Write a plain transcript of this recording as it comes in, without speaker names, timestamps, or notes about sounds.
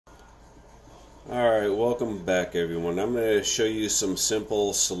Alright, welcome back everyone. I'm going to show you some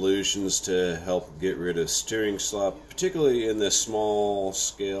simple solutions to help get rid of steering slop, particularly in the small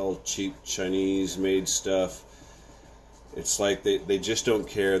scale, cheap Chinese made stuff. It's like they just don't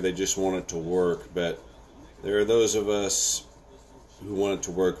care, they just want it to work, but there are those of us who want it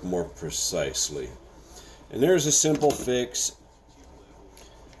to work more precisely. And there's a simple fix.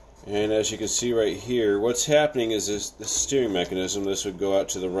 And as you can see right here, what's happening is this steering mechanism. This would go out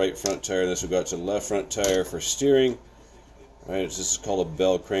to the right front tire, this would go out to the left front tire for steering. Right, this is called a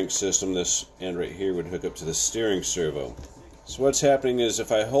bell crank system. This end right here would hook up to the steering servo. So what's happening is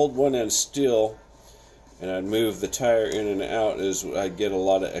if I hold one end still and I move the tire in and out, is I get a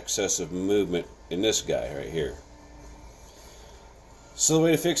lot of excessive movement in this guy right here. So the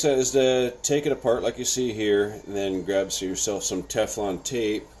way to fix that is to take it apart like you see here, and then grab yourself some Teflon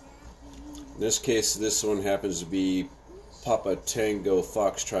tape. In this case, this one happens to be Papa Tango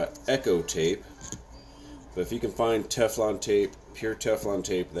Foxtrot Echo tape. But if you can find Teflon tape, pure Teflon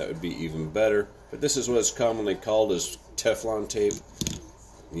tape, that would be even better. But this is what it's commonly called as Teflon tape,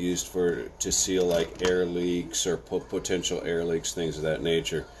 used to seal like air leaks or potential air leaks, things of that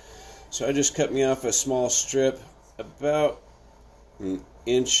nature. So I just cut me off a small strip about an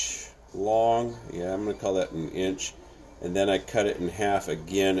inch long. Yeah, I'm going to call that an inch. And then I cut it in half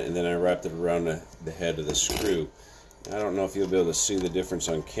again, and then I wrapped it around the head of the screw. I don't know if you'll be able to see the difference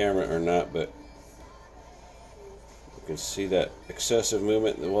on camera or not, but you can see that excessive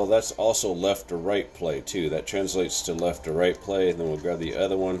movement. Well, that's also left to right play too. That translates to left to right play. And then we'll grab the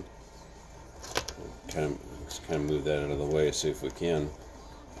other one. Let's kind of move that out of the way, see if we can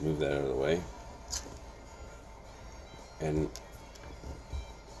move that out of the way. And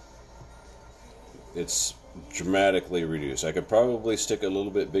it's dramatically reduced. I could probably stick a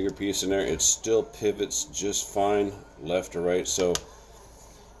little bit bigger piece in there. It still pivots just fine left or right. So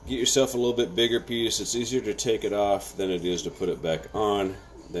get yourself a little bit bigger piece. It's easier to take it off than it is to put it back on,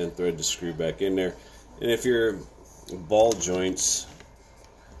 then thread the screw back in there. And if your ball joints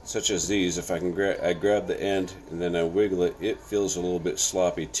such as these, if I grab the end and then I wiggle it, it feels a little bit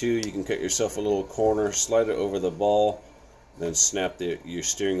sloppy too. You can cut yourself a little corner, slide it over the ball, then snap your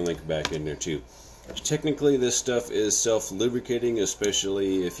steering link back in there too. Technically, this stuff is self-lubricating,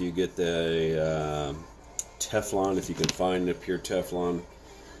 especially if you get the Teflon. If you can find the pure Teflon,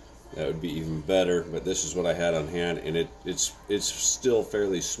 that would be even better. But this is what I had on hand, and it's still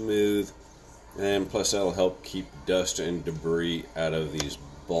fairly smooth, and plus that'll help keep dust and debris out of these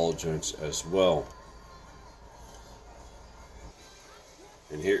ball joints as well.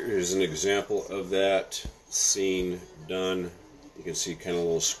 And here is an example of that scene done. You can see kind of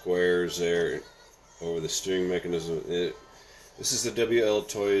little squares there over the steering mechanism. This is the WL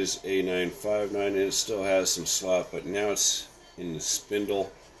Toys A959, and it still has some slop, but now it's in the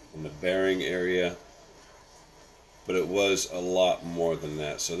spindle in the bearing area. But it was a lot more than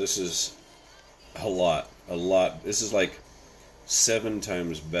that. So this is a lot. This is like 7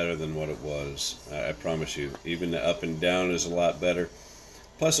 times better than what it was. I promise you. Even the up and down is a lot better.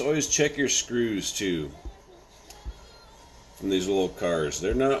 Plus, always check your screws too. From these little cars,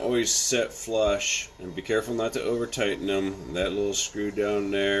 they're not always set flush, and be careful not to over tighten them. That little screw down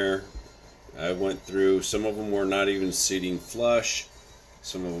there, I went through, some of them were not even seating flush,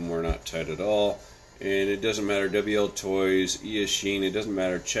 some of them were not tight at all. And it doesn't matter, WL Toys, Sheen, it doesn't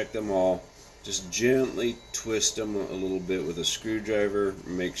matter, check them all. Just gently twist them a little bit with a screwdriver,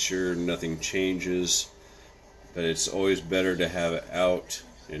 make sure nothing changes. But it's always better to have it out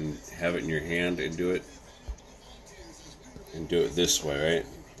and have it in your hand and do it this way, right?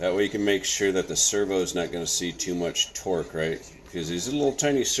 That way you can make sure that the servo is not going to see too much torque, right? Because these little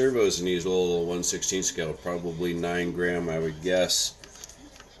tiny servos in these little 1/16 scale, probably 9 gram, I would guess,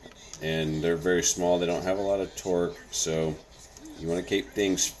 and they're very small. They don't have a lot of torque, so you want to keep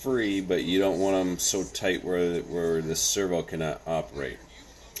things free, but you don't want them so tight where the servo cannot operate.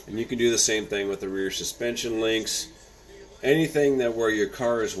 And you can do the same thing with the rear suspension links. Anything where your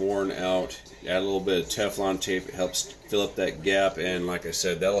car is worn out, add a little bit of Teflon tape. It helps fill up that gap, and like I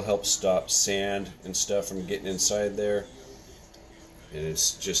said, that'll help stop sand and stuff from getting inside there. And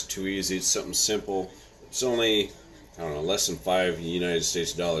it's just too easy. It's something simple. It's only, I don't know, less than $5 United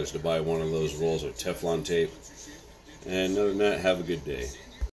States to buy one of those rolls of Teflon tape. And other than that, have a good day.